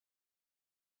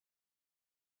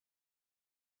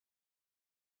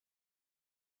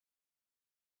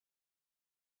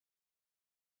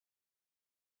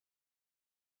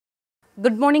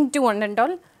Good morning to one and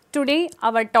all. Today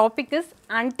our topic is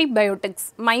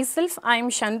antibiotics. Myself, I am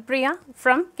Shanmugapriya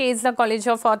from KSRCAS College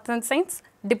of Arts and Science,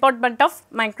 Department of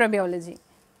Microbiology.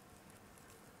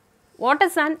 What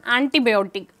is an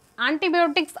antibiotic?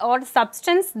 Antibiotics are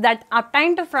substances that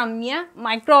obtained from a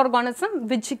microorganism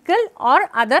which kill or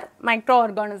other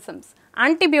microorganisms.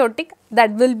 Antibiotic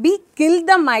that will be kill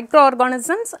the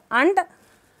microorganisms and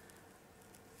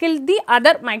kill the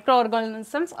other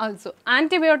microorganisms also.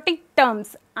 Antibiotic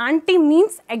terms. Anti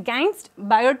means against,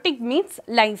 biotic means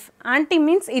life. Anti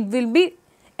means it will be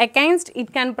against,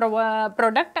 it can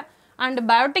product, and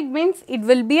biotic means it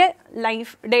will be a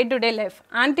life, day to day life.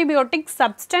 Antibiotic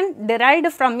substance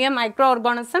derived from a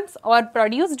microorganisms or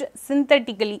produced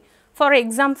synthetically. For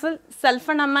example,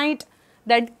 sulfonamide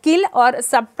that kill or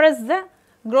suppress the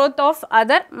growth of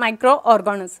other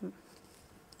microorganisms.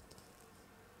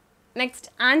 Next,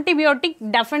 antibiotic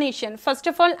definition. First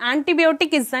of all,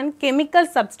 antibiotic is a chemical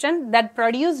substance that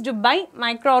produced by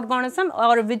microorganism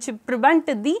or which prevent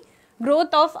the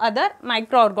growth of other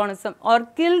microorganism or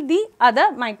kill the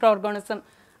other microorganism.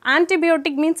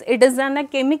 Antibiotic means it is a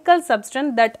chemical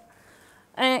substance that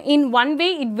in one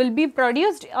way it will be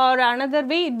produced or another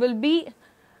way it will be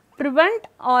prevent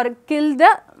or kill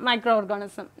the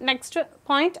microorganism. Next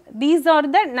point, these are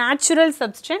the natural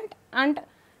substance and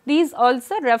these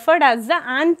also referred as the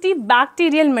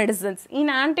antibacterial medicines. In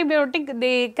antibiotic,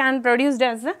 they can produced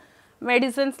as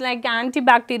medicines like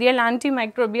antibacterial,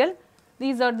 antimicrobial.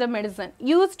 These are the medicine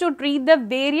used to treat the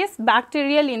various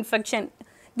bacterial infection.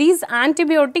 These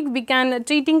antibiotic we can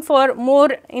treating for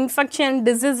more infection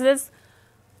diseases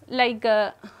like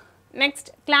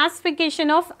next classification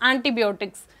of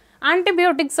antibiotics.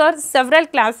 Antibiotics are several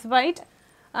classified.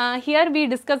 Here we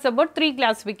discuss about three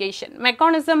classification: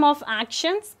 mechanism of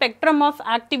action, spectrum of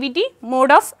activity, mode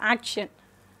of action.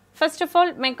 First of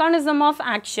all, mechanism of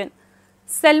action.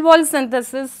 Cell wall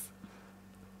synthesis.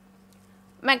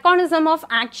 Mechanism of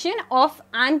action of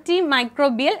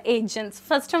antimicrobial agents.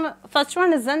 First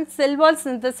one is a cell wall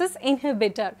synthesis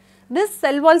inhibitor. This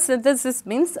cell wall synthesis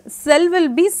means cell will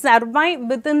be survive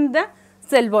within the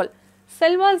cell wall.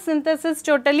 Cell wall synthesis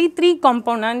totally three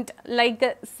component like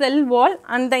cell wall,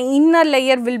 and the inner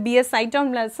layer will be a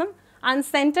cytoplasm and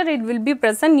center it will be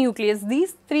present nucleus.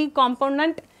 These three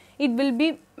component it will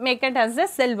be make it as a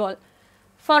cell wall.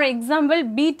 For example,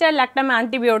 beta-lactam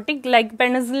antibiotic like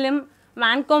penicillin,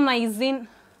 vancomycin,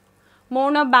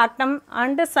 monobactam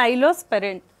and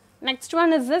cyclosporin. Next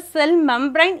one is the cell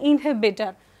membrane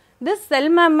inhibitor. This cell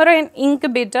membrane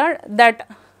inhibitor that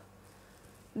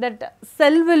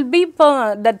cell will be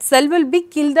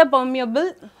kill the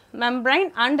permeable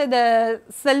membrane and the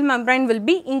cell membrane will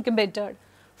be inhibited.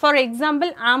 For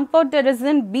example,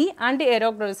 amphotericin B and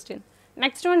erythrocin.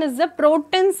 Next one is the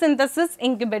protein synthesis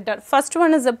inhibitor. First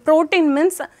one is a protein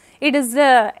means it is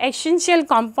a essential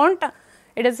compound.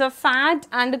 It is a fat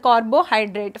and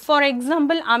carbohydrate. For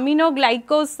example,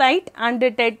 aminoglycoside and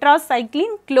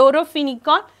tetracycline,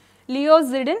 chlorophenicol,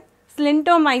 leucidin,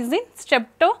 slintomycin,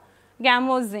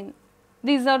 streptogamazine.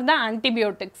 These are the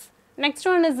antibiotics. Next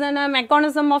one is a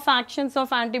mechanism of actions of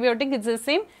antibiotic. It's the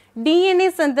same.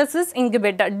 DNA synthesis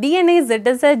inhibitor. DNA is it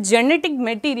is a genetic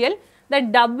material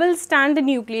that double strand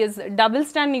nucleus. Double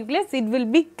strand nucleus it will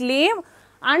be cleave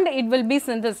and it will be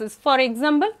synthesis. For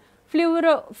example,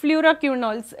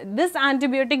 fluoroquinones. This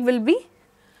antibiotic will be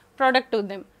product to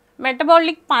them.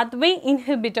 Metabolic pathway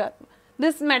inhibitor.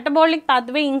 This metabolic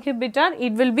pathway inhibitor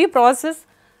it will be processed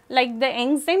like the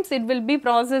enzymes it will be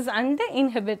processed and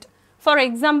inhibit. For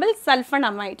example,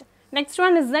 sulfonamide. Next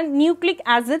one is the nucleic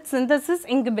acid synthesis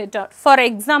inhibitor. For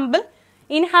example,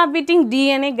 inhibiting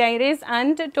DNA gyrase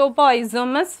and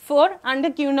topoisomerase 4 and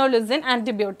quinoline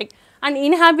antibiotic. And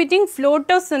inhibiting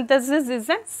photosynthesis is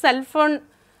a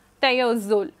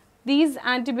sulfonylureazole. These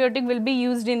antibiotic will be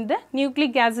used in the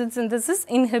nucleic acid synthesis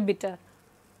inhibitor.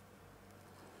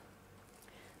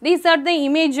 These are the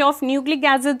image of nucleic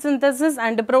acid synthesis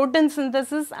and protein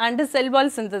synthesis and cell wall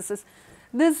synthesis.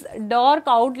 This dark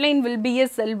outline will be a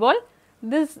cell wall.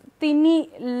 This thin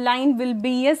line will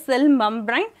be a cell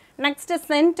membrane. Next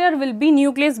center will be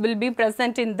nucleus will be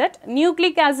present in that.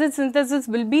 Nucleic acid synthesis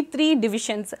will be three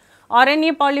divisions: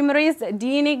 RNA polymerase,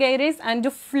 DNA gyrase and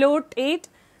floatate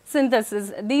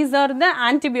synthesis. These are the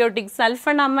antibiotics,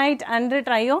 sulfonamide and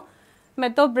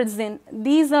trimethoprezin.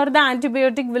 These are the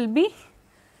antibiotic will be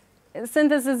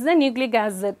synthesis the nucleic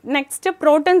acid. Next,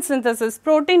 protein synthesis.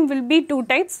 Protein will be two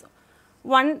types.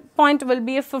 One point will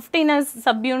be a 15S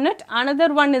subunit,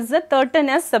 another one is a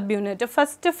 13S subunit.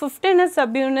 First 15S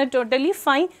subunit totally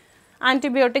 5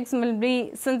 antibiotics will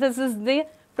be synthesis the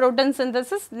protein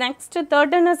synthesis. Next,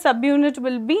 third in a subunit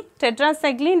will be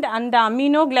tetracycline and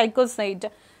aminoglycoside.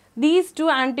 These two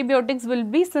antibiotics will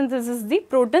be synthesis the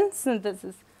protein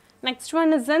synthesis. Next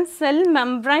one is a cell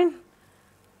membrane.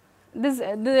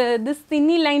 This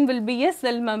thinny line will be a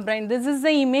cell membrane. This is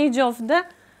the image of the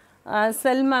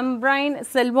cell membrane,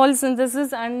 cell wall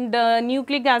synthesis and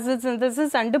nucleic acid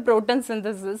synthesis and protein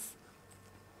synthesis.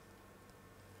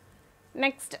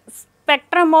 Next,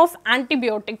 spectrum of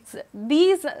antibiotics.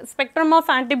 These spectrum of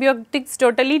antibiotics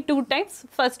totally two types.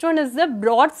 First one is the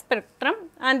broad spectrum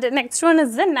and next one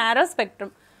is the narrow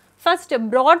spectrum. First,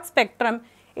 broad spectrum,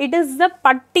 it is the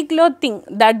particular thing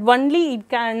that only it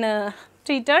can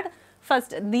treated.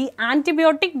 First, the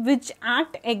antibiotic which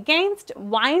act against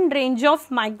wide range of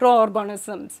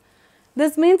microorganisms.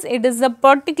 This means it is a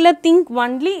particular thing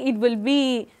only it will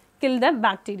be kill the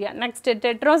bacteria. Next,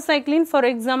 tetracycline for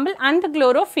example and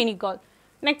chlorophenicol.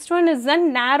 Next one is a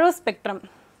narrow spectrum.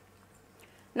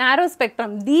 Narrow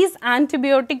spectrum, these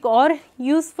antibiotics are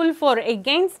useful for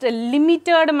against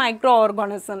limited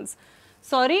microorganisms.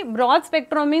 Sorry, broad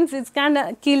spectrum means it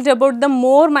can kill about the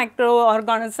more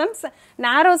microorganisms.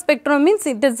 Narrow spectrum means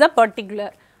it is a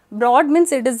particular. Broad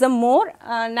means it is a more,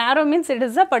 narrow means it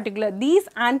is a particular. These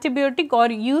antibiotics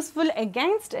are useful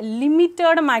against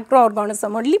limited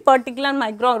microorganism. Only particular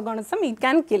microorganism it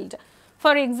can kill.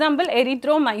 For example,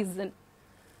 erythromycin.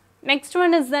 Next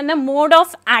one is then a mode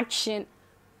of action.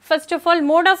 First of all,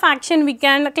 mode of action we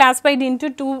can classify it into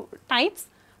two types.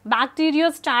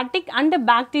 Bacteriostatic and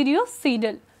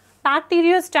bactericidal.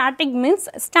 Bacteriostatic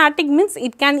means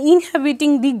it can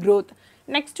inhibiting the growth.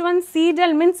 Next one,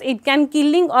 cidal means it can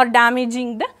killing or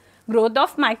damaging the growth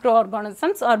of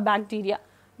microorganisms or bacteria.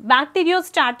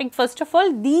 Bacteriostatic, first of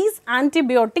all, these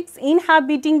antibiotics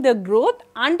inhibiting the growth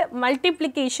and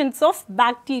multiplications of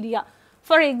bacteria.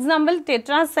 For example,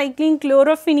 tetracycline,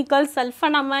 chlorophenicol,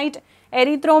 sulfonamide,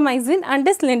 erythromycin and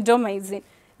slintomycin.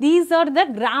 These are the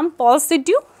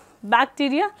gram-positive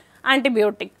bacteria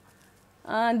antibiotic.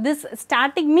 This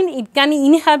static means it can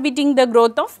inhibiting the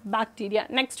growth of bacteria.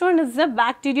 Next one is the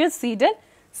bactericidal.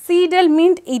 Cidal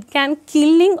means it can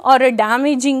killing or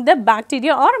damaging the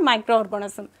bacteria or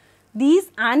microorganism. These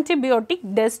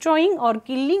antibiotic destroying or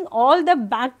killing all the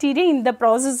bacteria in the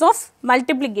process of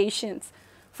multiplications.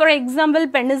 For example,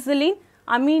 penicillin,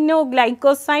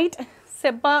 aminoglycoside,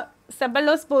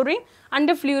 cephalosporin and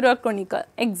fluorochemical,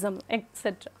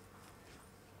 etc.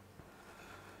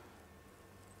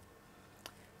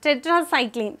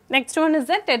 Tetracycline. Next one is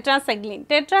the tetracycline.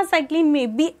 Tetracycline may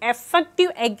be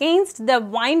effective against the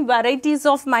wide varieties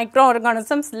of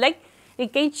microorganisms like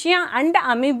Rickettsia and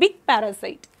amoebic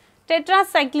parasite.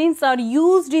 Tetracyclines are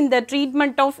used in the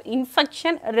treatment of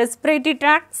infection, respiratory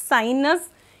tract, sinus,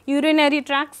 urinary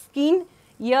tract, skin,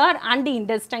 ear and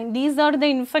intestine. These are the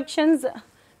infections,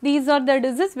 these are the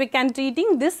diseases we can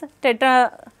treating this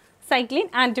tetracycline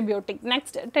antibiotic.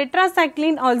 Next,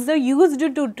 tetracycline also used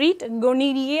to treat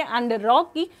gonorrhea and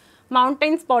Rocky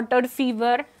Mountain spotted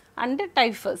fever and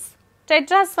typhus.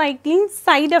 Tetracycline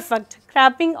side effect,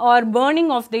 cramping or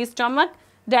burning of the stomach,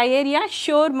 diarrhea,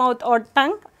 sore mouth or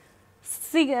tongue,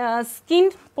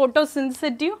 skin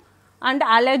photosensitive and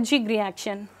allergic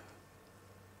reaction.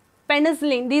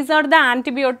 Penicillin, these are the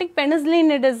antibiotic.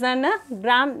 Penicillin, it is a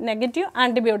gram-negative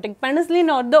antibiotic. Penicillin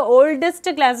are the oldest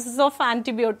classes of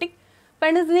antibiotic.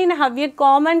 Penicillin have a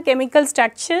common chemical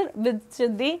structure which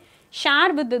they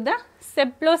share with the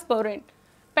cephalosporin.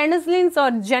 Penicillins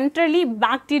are generally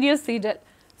bactericidal.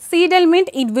 Cidal means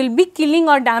it will be killing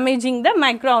or damaging the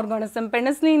microorganism.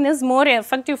 Penicillin is more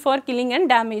effective for killing and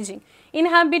damaging,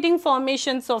 inhibiting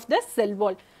formations of the cell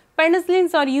wall.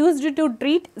 Penicillins are used to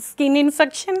treat skin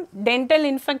infection, dental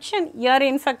infection, ear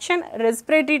infection,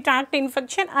 respiratory tract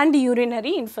infection and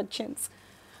urinary infections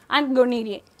and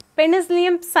gonorrhea.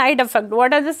 Penicillium side effect.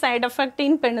 What are the side effects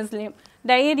in penicillium?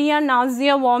 Diarrhea,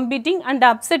 nausea, vomiting and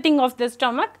upsetting of the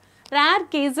stomach. Rare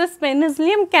cases,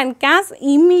 penicillium can cause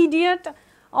immediate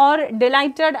or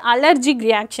delayed allergic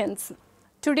reactions.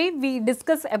 Today we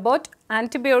discuss about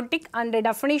antibiotic and the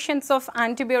definitions of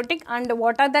antibiotic and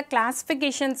what are the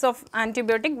classifications of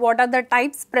antibiotic, what are the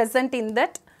types present in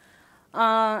that,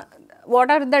 what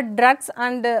are the drugs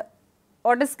and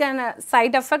what is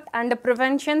side effect and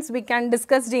preventions we can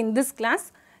discuss in this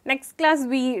class. Next class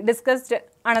we discussed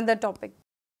another topic.